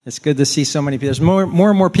It's good to see so many people. There's more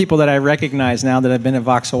and more people that I recognize now that I've been at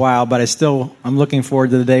Vox a while, but I'm looking forward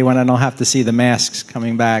to the day when I don't have to see the masks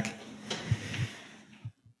coming back.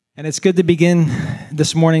 And it's good to begin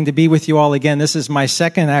this morning to be with you all again. This is my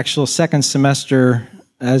second semester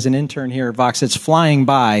as an intern here at Vox. It's flying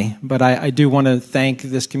by, but I do want to thank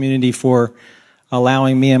this community for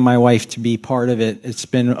allowing me and my wife to be part of it. It's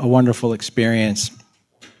been a wonderful experience.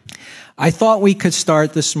 I thought we could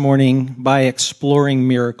start this morning by exploring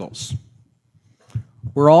miracles.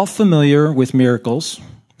 We're all familiar with miracles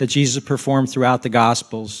that Jesus performed throughout the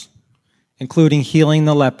Gospels, including healing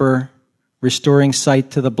the leper, restoring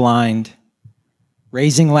sight to the blind,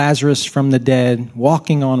 raising Lazarus from the dead,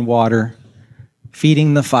 walking on water,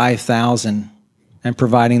 feeding the 5,000, and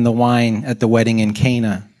providing the wine at the wedding in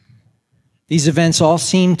Cana. These events all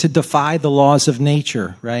seem to defy the laws of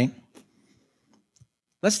nature, right?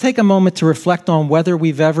 Let's take a moment to reflect on whether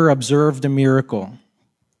we've ever observed a miracle,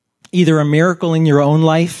 either a miracle in your own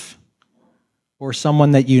life or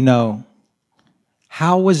someone that you know.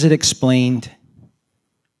 How was it explained?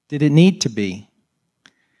 Did it need to be?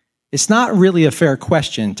 It's not really a fair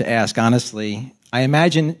question to ask, honestly. I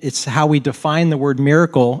imagine it's how we define the word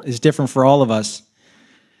miracle is different for all of us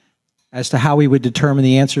as to how we would determine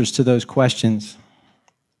the answers to those questions.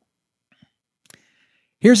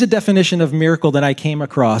 Here's a definition of miracle that I came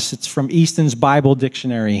across. It's from Easton's Bible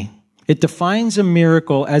Dictionary. It defines a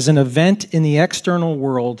miracle as an event in the external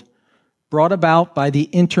world brought about by the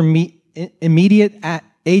immediate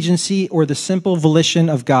agency or the simple volition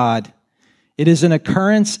of God. It is an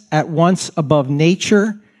occurrence at once above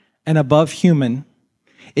nature and above human.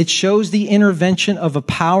 It shows the intervention of a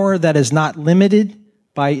power that is not limited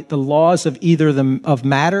by the laws of either of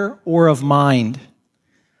matter or of mind.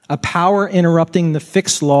 A power interrupting the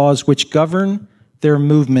fixed laws which govern their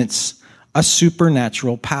movements, a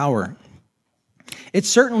supernatural power. It's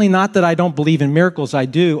certainly not that I don't believe in miracles, I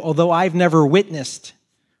do, although I've never witnessed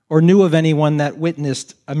or knew of anyone that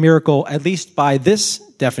witnessed a miracle, at least by this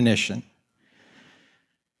definition.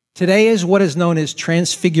 Today is what is known as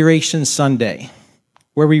Transfiguration Sunday,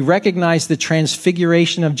 where we recognize the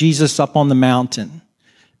transfiguration of Jesus up on the mountain.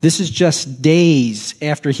 This is just days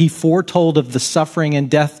after he foretold of the suffering and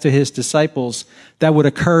death to his disciples that would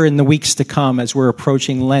occur in the weeks to come as we're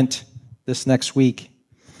approaching Lent this next week.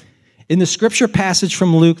 In the scripture passage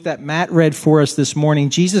from Luke that Matt read for us this morning,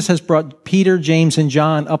 Jesus has brought Peter, James, and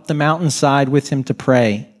John up the mountainside with him to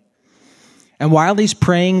pray. And while he's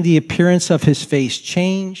praying, the appearance of his face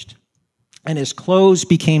changed and his clothes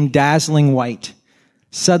became dazzling white.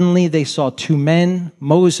 Suddenly they saw two men,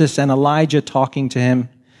 Moses and Elijah, talking to him.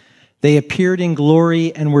 They appeared in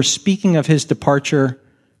glory and were speaking of his departure,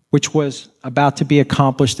 which was about to be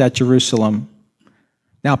accomplished at Jerusalem.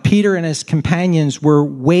 Now, Peter and his companions were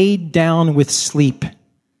weighed down with sleep,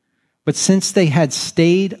 but since they had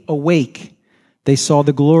stayed awake, they saw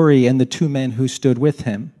the glory and the two men who stood with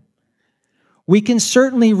him. We can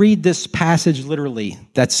certainly read this passage literally,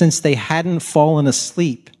 that since they hadn't fallen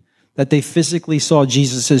asleep, that they physically saw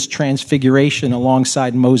Jesus' transfiguration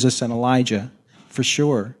alongside Moses and Elijah, for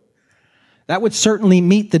sure. That would certainly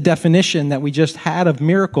meet the definition that we just had of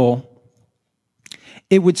miracle.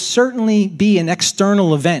 It would certainly be an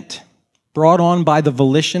external event brought on by the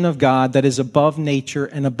volition of God that is above nature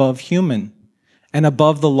and above human and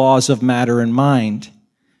above the laws of matter and mind.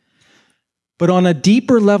 But on a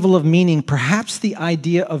deeper level of meaning, perhaps the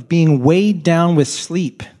idea of being weighed down with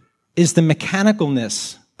sleep is the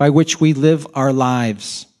mechanicalness by which we live our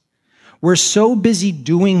lives. We're so busy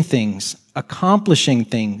doing things, accomplishing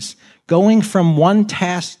things, going from one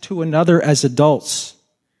task to another as adults,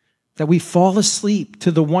 that we fall asleep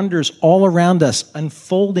to the wonders all around us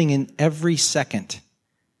unfolding in every second.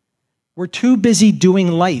 We're too busy doing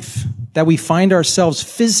life that we find ourselves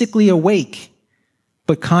physically awake,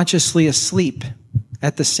 but consciously asleep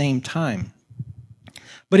at the same time.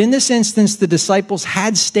 But in this instance, the disciples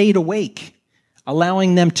had stayed awake,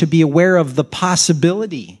 allowing them to be aware of the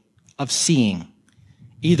possibility of seeing,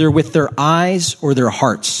 either with their eyes or their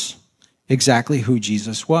hearts, exactly who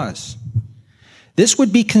Jesus was. This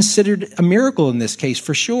would be considered a miracle in this case,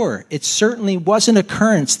 for sure. It certainly was an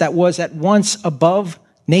occurrence that was at once above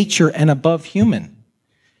nature and above human.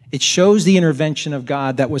 It shows the intervention of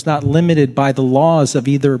God that was not limited by the laws of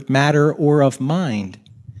either matter or of mind.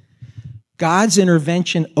 God's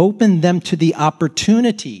intervention opened them to the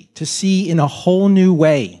opportunity to see in a whole new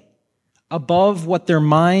way, above what their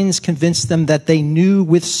minds convinced them that they knew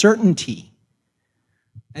with certainty.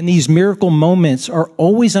 And these miracle moments are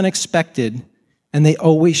always unexpected, and they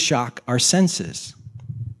always shock our senses.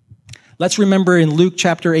 Let's remember in Luke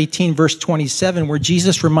chapter 18, verse 27, where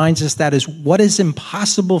Jesus reminds us that what is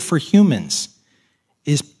impossible for humans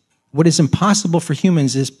is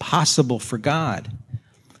possible for God.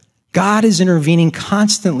 God is intervening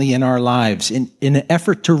constantly in our lives in an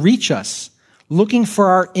effort to reach us, looking for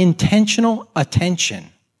our intentional attention,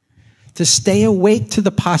 to stay awake to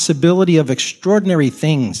the possibility of extraordinary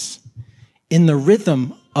things in the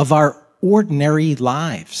rhythm of our ordinary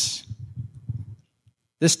lives.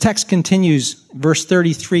 This text continues, verse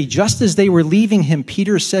 33. Just as they were leaving him,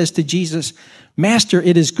 Peter says to Jesus, "Master,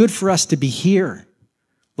 it is good for us to be here.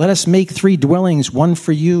 Let us make 3 dwellings, one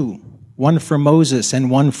for you, one for Moses,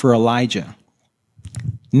 and one for Elijah,"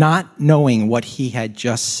 not knowing what he had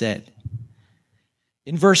just said.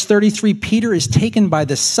 In verse 33, Peter is taken by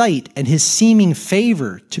the sight and his seeming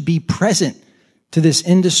favor to be present to this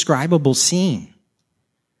indescribable scene.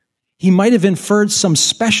 He might have inferred some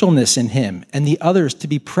specialness in him and the others to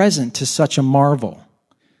be present to such a marvel.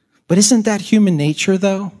 But isn't that human nature,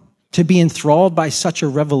 though, to be enthralled by such a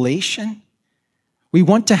revelation? We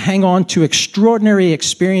want to hang on to extraordinary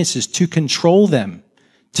experiences, to control them,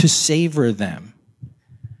 to savor them.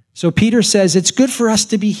 So Peter says, it's good for us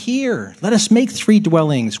to be here. Let us make 3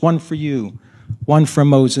 dwellings, one for you, one for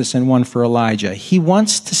Moses, and one for Elijah. He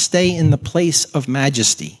wants to stay in the place of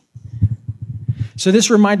majesty. So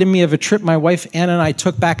this reminded me of a trip my wife Anna and I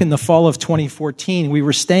took back in the fall of 2014. We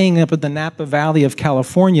were staying up at the Napa Valley of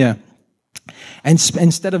California, and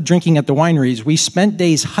instead of drinking at the wineries, we spent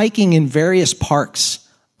days hiking in various parks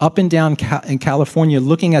up and down in California,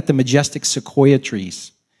 looking at the majestic sequoia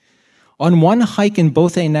trees. On one hike in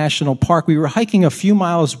Bothay National Park, we were hiking a few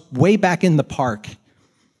miles way back in the park,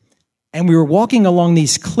 and we were walking along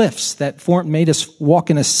these cliffs that made us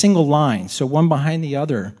walk in a single line, so one behind the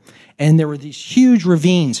other. And there were these huge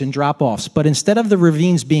ravines and drop-offs, but instead of the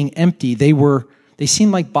ravines being empty, they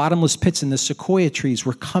seemed like bottomless pits, and the sequoia trees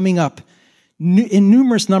were coming up in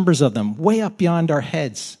numerous numbers of them, way up beyond our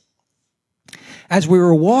heads. As we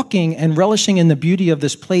were walking and relishing in the beauty of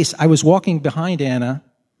this place, I was walking behind Anna.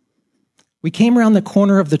 We came around the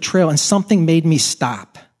corner of the trail, and something made me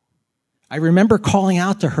stop. I remember calling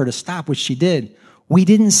out to her to stop, which she did. We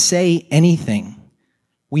didn't say anything.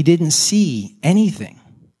 We didn't see anything.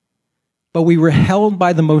 But we were held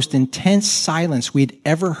by the most intense silence we'd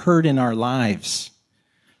ever heard in our lives.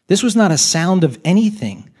 This was not a sound of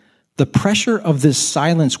anything. The pressure of this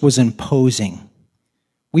silence was imposing.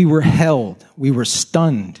 We were held. We were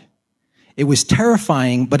stunned. It was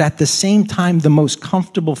terrifying, but at the same time, the most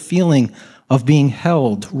comfortable feeling of being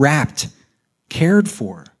held, wrapped, cared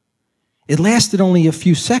for. It lasted only a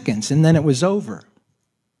few seconds, and then it was over.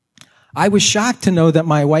 I was shocked to know that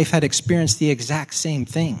my wife had experienced the exact same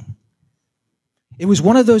thing. It was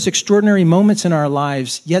one of those extraordinary moments in our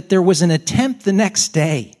lives, yet there was an attempt the next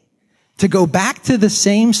day to go back to the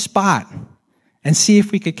same spot and see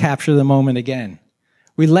if we could capture the moment again.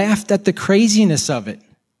 We laughed at the craziness of it.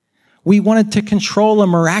 We wanted to control a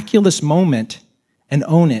miraculous moment and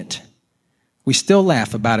own it. We still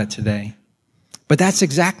laugh about it today. But that's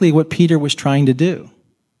exactly what Peter was trying to do.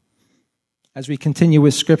 As we continue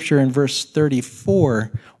with scripture in verse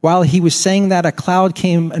 34, while he was saying that, a cloud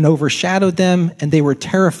came and overshadowed them, and they were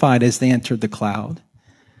terrified as they entered the cloud.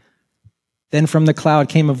 Then from the cloud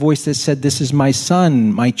came a voice that said, "This is my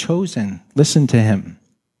son, my chosen. Listen to him."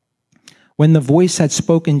 When the voice had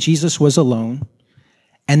spoken, Jesus was alone,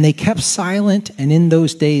 and they kept silent, and in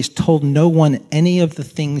those days told no one any of the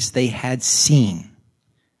things they had seen.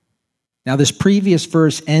 Now, this previous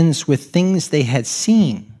verse ends with things they had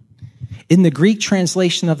seen. In the Greek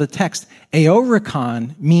translation of the text,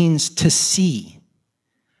 aorikon means to see,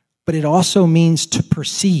 but it also means to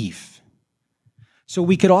perceive. So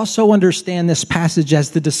we could also understand this passage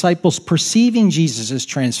as the disciples perceiving Jesus'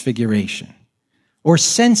 transfiguration, or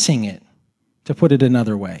sensing it, to put it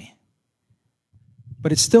another way.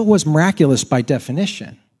 But it still was miraculous by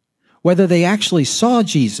definition. Whether they actually saw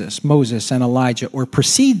Jesus, Moses, and Elijah, or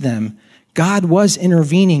perceived them, God was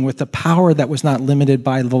intervening with a power that was not limited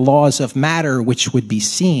by the laws of matter, which would be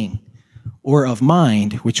seeing, or of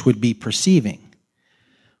mind, which would be perceiving.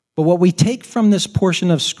 But what we take from this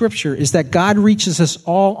portion of Scripture is that God reaches us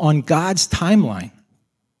all on God's timeline.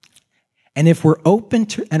 And if we're open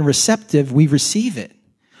to and receptive, we receive it.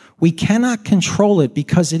 We cannot control it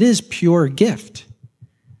because it is pure gift.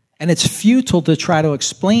 And it's futile to try to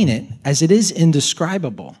explain it, as it is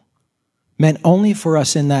indescribable, meant only for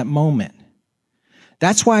us in that moment.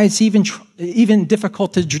 That's why it's even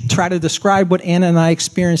difficult to try to describe what Anna and I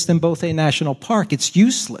experienced in Bothay National Park. It's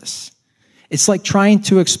useless. It's like trying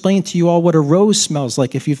to explain to you all what a rose smells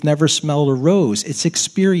like if you've never smelled a rose. It's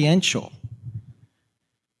experiential.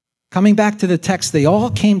 Coming back to the text, they all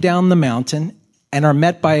came down the mountain and are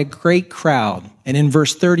met by a great crowd. And in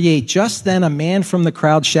verse 38, just then a man from the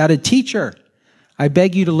crowd shouted, "Teacher, I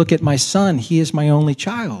beg you to look at my son. He is my only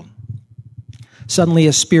child." Suddenly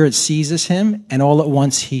a spirit seizes him, and all at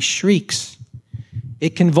once he shrieks.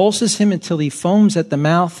 It convulses him until he foams at the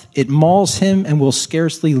mouth. It mauls him and will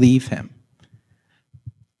scarcely leave him.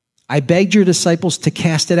 I begged your disciples to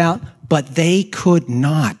cast it out, but they could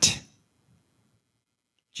not.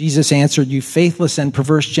 Jesus answered, "You faithless and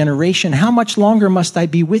perverse generation, how much longer must I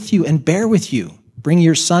be with you and bear with you? Bring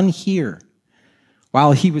your son here."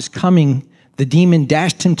 While he was coming, the demon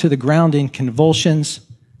dashed him to the ground in convulsions,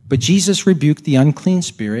 but Jesus rebuked the unclean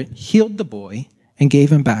spirit, healed the boy, and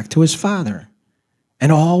gave him back to his father.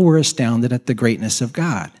 And all were astounded at the greatness of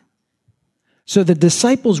God. So the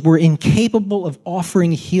disciples were incapable of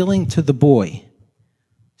offering healing to the boy.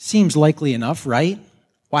 Seems likely enough, right?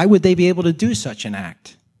 Why would they be able to do such an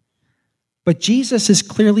act? But Jesus is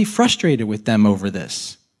clearly frustrated with them over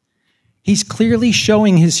this. He's clearly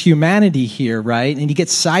showing his humanity here, right? And he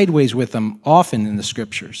gets sideways with them often in the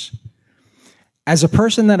scriptures. As a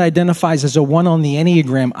person that identifies as a 1 on the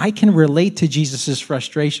Enneagram, I can relate to Jesus'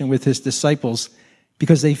 frustration with his disciples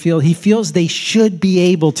because he feels they should be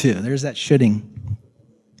able to. There's that shoulding.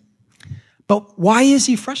 But why is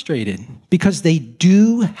he frustrated? Because they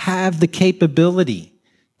do have the capability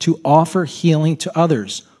to offer healing to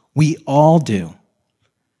others. We all do.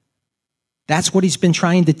 That's what he's been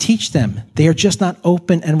trying to teach them. They are just not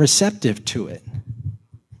open and receptive to it.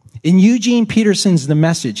 In Eugene Peterson's The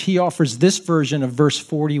Message, he offers this version of verse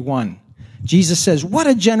 41. Jesus says, "What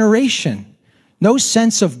a generation! No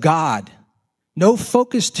sense of God. No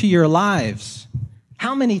focus to your lives.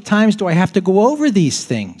 How many times do I have to go over these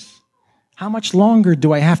things? How much longer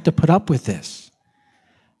do I have to put up with this?"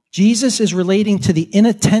 Jesus is relating to the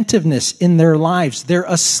inattentiveness in their lives, their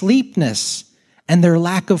asleepness, and their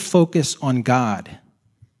lack of focus on God.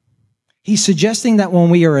 He's suggesting that when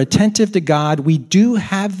we are attentive to God, we do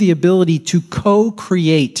have the ability to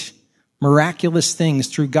co-create miraculous things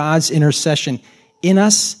through God's intercession in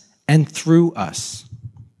us and through us.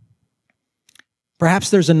 Perhaps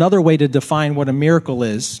there's another way to define what a miracle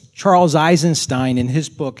is. Charles Eisenstein, in his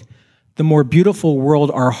book, The More Beautiful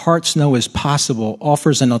World Our Hearts Know Is Possible,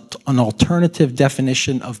 offers an alternative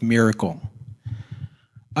definition of miracle.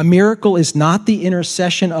 A miracle is not the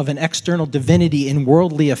intercession of an external divinity in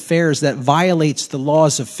worldly affairs that violates the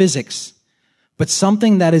laws of physics, but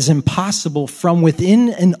something that is impossible from within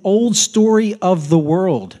an old story of the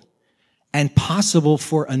world and possible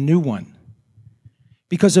for a new one.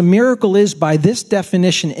 Because a miracle is, by this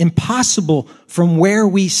definition, impossible from where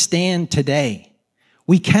we stand today.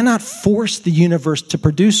 We cannot force the universe to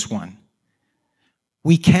produce one.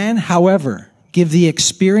 We can, however, give the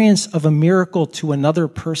experience of a miracle to another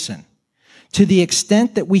person. To the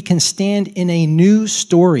extent that we can stand in a new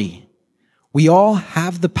story, we all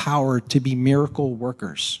have the power to be miracle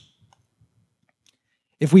workers.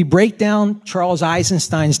 If we break down Charles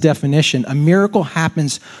Eisenstein's definition, a miracle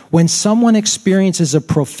happens when someone experiences a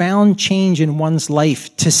profound change in one's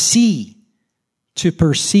life to see, to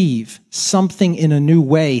perceive something in a new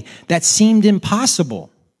way that seemed impossible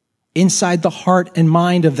inside the heart and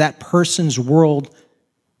mind of that person's world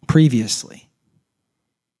previously.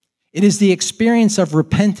 It is the experience of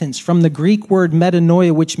repentance from the Greek word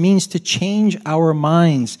metanoia, which means to change our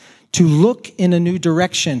minds, to look in a new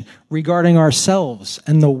direction regarding ourselves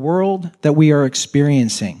and the world that we are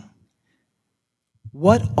experiencing.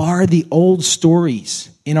 What are the old stories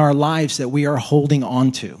in our lives that we are holding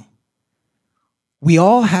on to? We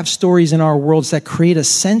all have stories in our worlds that create a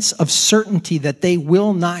sense of certainty that they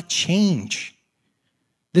will not change.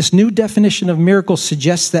 This new definition of miracle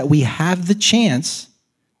suggests that we have the chance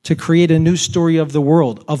to create a new story of the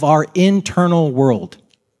world, of our internal world.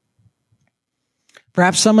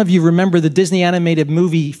 Perhaps some of you remember the Disney animated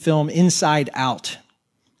movie film Inside Out.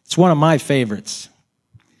 It's one of my favorites.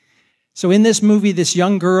 So in this movie, this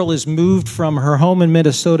young girl is moved from her home in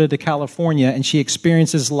Minnesota to California, and she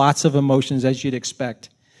experiences lots of emotions, as you'd expect.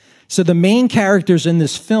 So the main characters in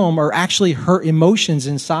this film are actually her emotions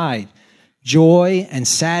inside. Joy and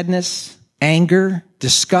sadness, anger,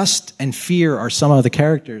 disgust, and fear are some of the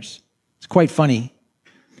characters. It's quite funny.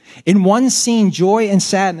 In one scene, joy and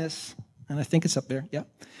sadness, and I think it's up there, yeah,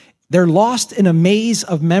 they're lost in a maze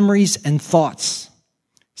of memories and thoughts.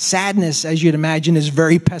 Sadness, as you'd imagine, is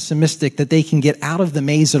very pessimistic that they can get out of the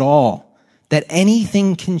maze at all, that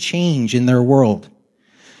anything can change in their world.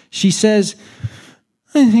 She says,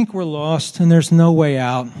 "I think we're lost and there's no way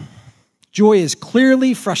out." Joy is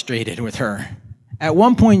clearly frustrated with her. At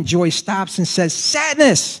one point, Joy stops and says,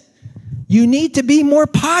 "Sadness, You need to be more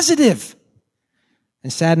positive.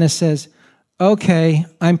 And sadness says, okay,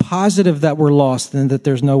 I'm positive that we're lost and that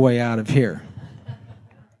there's no way out of here.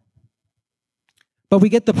 But we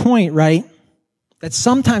get the point, right? That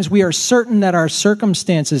sometimes we are certain that our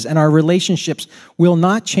circumstances and our relationships will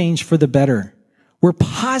not change for the better. We're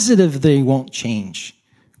positive they won't change.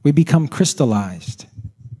 We become crystallized.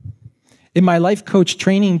 In my life coach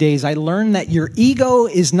training days, I learned that your ego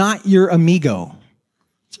is not your amigo.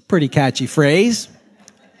 It's a pretty catchy phrase.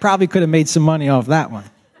 Probably could have made some money off that one.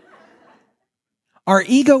 Our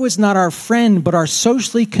ego is not our friend, but our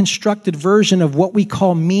socially constructed version of what we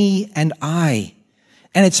call me and I.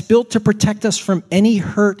 And it's built to protect us from any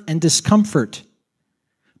hurt and discomfort.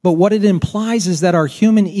 But what it implies is that our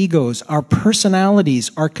human egos, our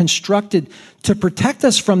personalities, are constructed to protect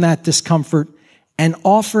us from that discomfort and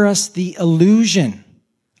offer us the illusion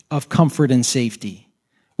of comfort and safety.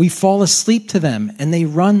 We fall asleep to them and they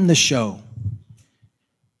run the show.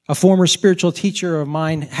 A former spiritual teacher of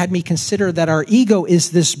mine had me consider that our ego is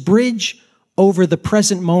this bridge over the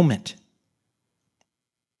present moment.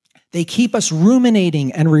 They keep us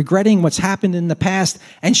ruminating and regretting what's happened in the past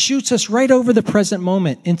and shoots us right over the present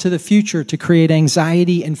moment into the future to create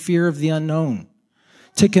anxiety and fear of the unknown,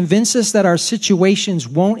 to convince us that our situations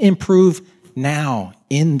won't improve now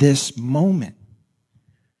in this moment.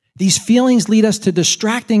 These feelings lead us to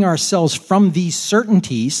distracting ourselves from these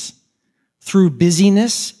certainties through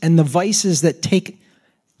busyness and the vices that take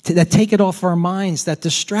it off our minds, that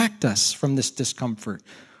distract us from this discomfort.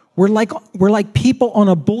 We're like people on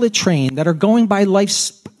a bullet train that are going by life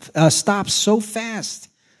stops so fast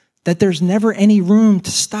that there's never any room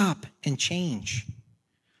to stop and change.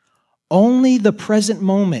 Only the present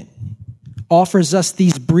moment offers us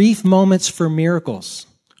these brief moments for miracles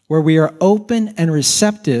where we are open and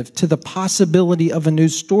receptive to the possibility of a new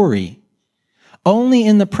story. Only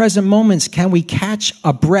in the present moments can we catch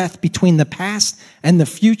a breath between the past and the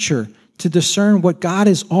future to discern what God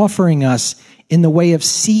is offering us in the way of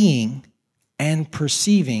seeing and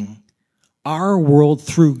perceiving our world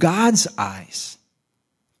through God's eyes.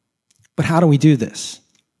 But how do we do this?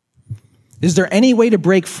 Is there any way to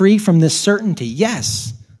break free from this certainty?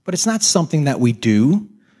 Yes, but it's not something that we do.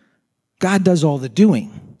 God does all the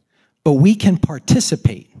doing, but we can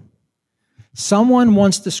participate. Someone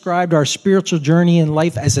once described our spiritual journey in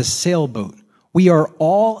life as a sailboat. We are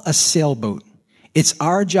all a sailboat. It's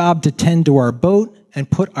our job to tend to our boat and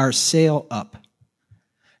put our sail up.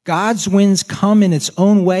 God's winds come in its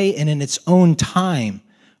own way and in its own time,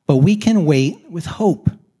 but we can wait with hope.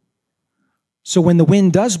 So when the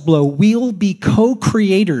wind does blow, we'll be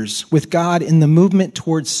co-creators with God in the movement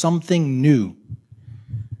towards something new.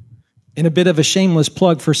 In a bit of a shameless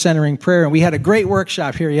plug for Centering Prayer, and we had a great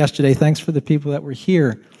workshop here yesterday. Thanks for the people that were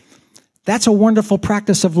here. That's a wonderful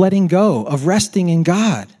practice of letting go, of resting in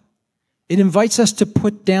God. It invites us to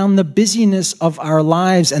put down the busyness of our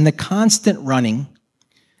lives and the constant running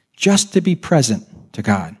just to be present to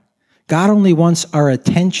God. God only wants our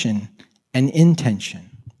attention and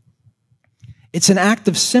intention. It's an act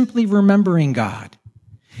of simply remembering God.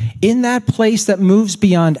 In that place that moves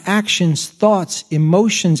beyond actions, thoughts,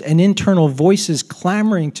 emotions, and internal voices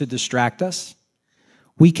clamoring to distract us,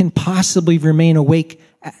 we can possibly remain awake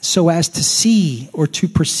so as to see or to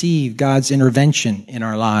perceive God's intervention in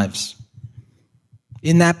our lives.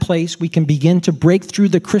 In that place, we can begin to break through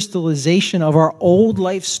the crystallization of our old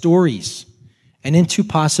life stories and into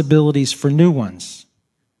possibilities for new ones.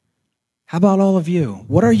 How about all of you?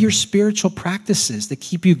 What are your spiritual practices that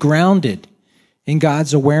keep you grounded in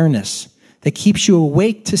God's awareness, that keeps you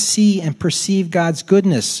awake to see and perceive God's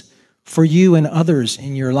goodness for you and others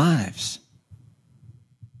in your lives?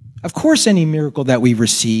 Of course, any miracle that we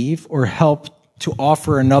receive or help to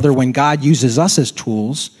offer another when God uses us as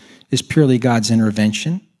tools is purely God's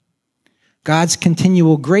intervention. God's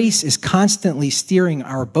continual grace is constantly steering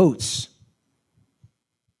our boats.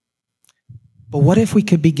 But what if we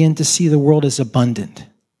could begin to see the world as abundant,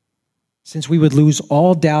 since we would lose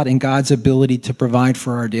all doubt in God's ability to provide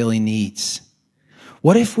for our daily needs?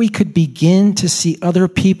 What if we could begin to see other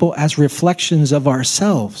people as reflections of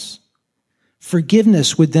ourselves?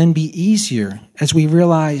 Forgiveness would then be easier as we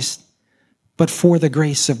realize, but for the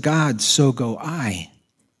grace of God, so go I.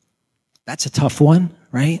 That's a tough one,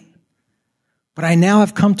 right? But I now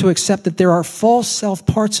have come to accept that there are false self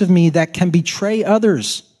parts of me that can betray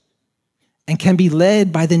others and can be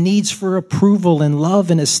led by the needs for approval and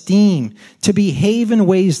love and esteem to behave in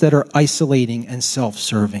ways that are isolating and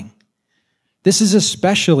self-serving. This is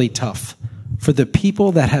especially tough for the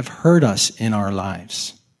people that have hurt us in our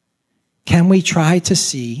lives. Can we try to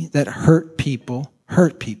see that hurt people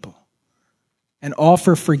hurt people? and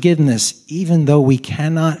offer forgiveness even though we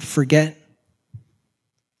cannot forget?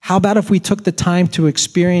 How about if we took the time to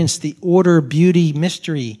experience the order, beauty,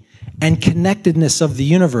 mystery, and connectedness of the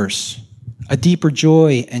universe? A deeper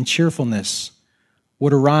joy and cheerfulness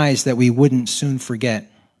would arise that we wouldn't soon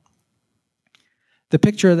forget. The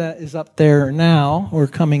picture that is up there now, or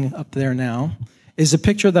coming up there now, is a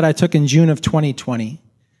picture that I took in June of 2020.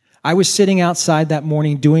 I was sitting outside that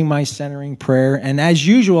morning doing my centering prayer, and as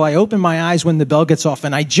usual, I open my eyes when the bell gets off,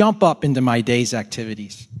 and I jump up into my day's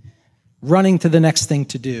activities, running to the next thing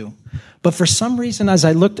to do. But for some reason, as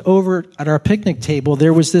I looked over at our picnic table,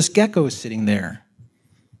 there was this gecko sitting there.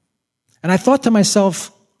 And I thought to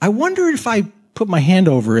myself, I wonder if I put my hand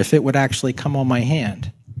over, if it would actually come on my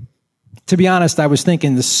hand. To be honest, I was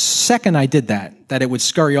thinking the second I did that it would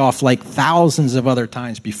scurry off like thousands of other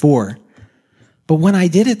times before. But when I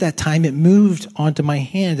did it that time, it moved onto my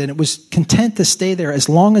hand, and it was content to stay there as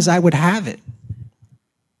long as I would have it.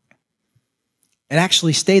 It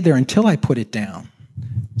actually stayed there until I put it down.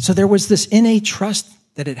 So there was this innate trust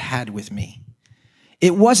that it had with me.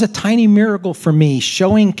 It was a tiny miracle for me,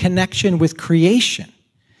 showing connection with creation.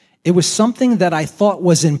 It was something that I thought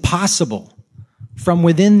was impossible from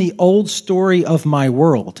within the old story of my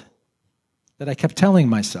world that I kept telling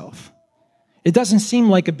myself. It doesn't seem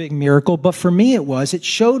like a big miracle, but for me it was. It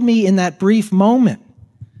showed me in that brief moment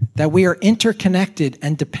that we are interconnected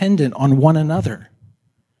and dependent on one another.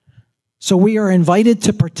 So we are invited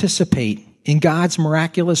to participate in God's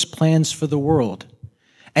miraculous plans for the world.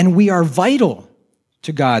 And we are vital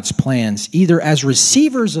to God's plans, either as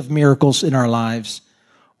receivers of miracles in our lives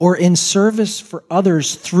or in service for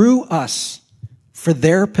others through us for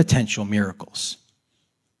their potential miracles.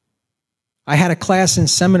 I had a class in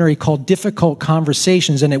seminary called Difficult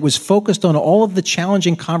Conversations, and it was focused on all of the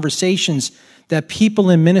challenging conversations that people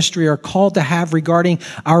in ministry are called to have regarding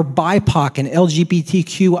our BIPOC and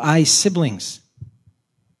LGBTQI siblings,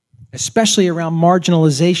 especially around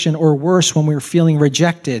marginalization, or worse, when we're feeling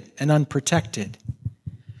rejected and unprotected.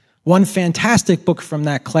 One fantastic book from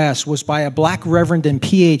that class was by a black reverend and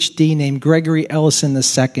PhD named Gregory Ellison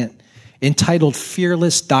II, entitled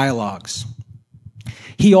Fearless Dialogues.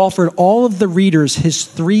 He offered all of the readers his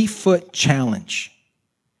 3-foot challenge.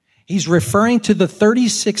 He's referring to the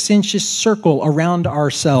 36 inches circle around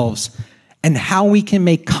ourselves and how we can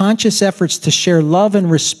make conscious efforts to share love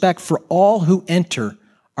and respect for all who enter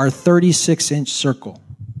our 36-inch circle.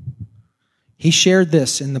 He shared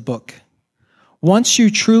this in the book. Once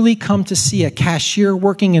you truly come to see a cashier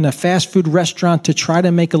working in a fast food restaurant to try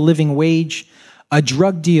to make a living wage, a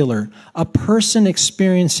drug dealer, a person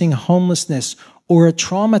experiencing homelessness, or a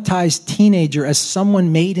traumatized teenager as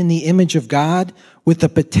someone made in the image of God with a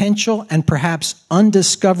potential and perhaps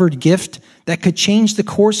undiscovered gift that could change the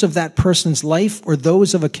course of that person's life or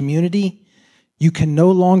those of a community, you can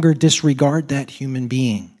no longer disregard that human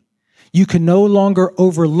being. You can no longer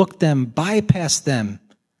overlook them, bypass them,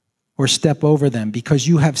 or step over them because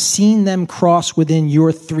you have seen them cross within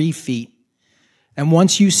your 3 feet. And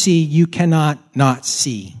once you see, you cannot not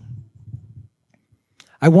see.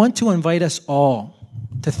 I want to invite us all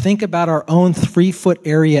to think about our own 3-foot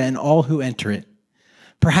area and all who enter it.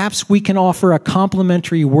 Perhaps we can offer a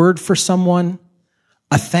complimentary word for someone,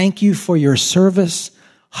 a thank you for your service,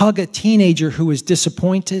 hug a teenager who is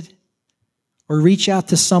disappointed, or reach out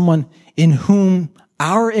to someone in whom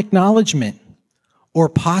our acknowledgement or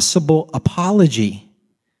possible apology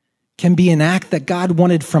can be an act that God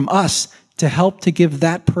wanted from us to help to give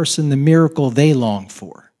that person the miracle they long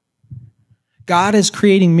for. God is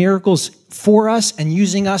creating miracles for us and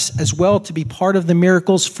using us as well to be part of the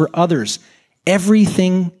miracles for others.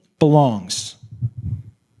 Everything belongs.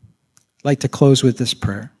 I'd like to close with this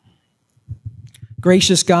prayer.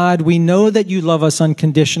 Gracious God, we know that you love us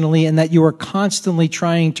unconditionally and that you are constantly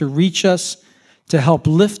trying to reach us, to help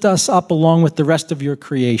lift us up along with the rest of your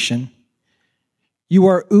creation. You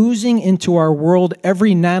are oozing into our world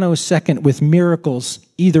every nanosecond with miracles,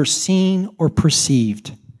 either seen or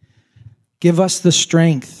perceived. Give us the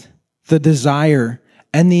strength, the desire,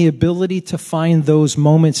 and the ability to find those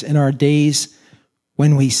moments in our days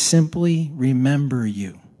when we simply remember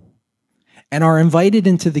you and are invited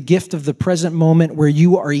into the gift of the present moment where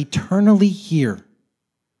you are eternally here.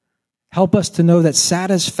 Help us to know that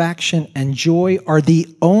satisfaction and joy are the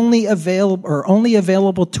only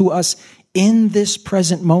available to us in this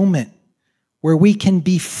present moment, where we can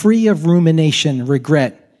be free of rumination,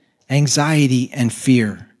 regret, anxiety, and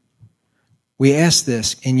fear. We ask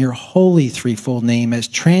this in your holy threefold name as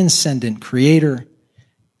transcendent Creator,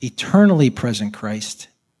 eternally present Christ,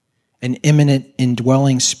 an immanent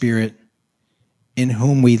indwelling Spirit, in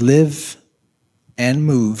whom we live and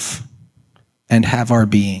move and have our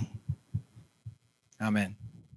being. Amen.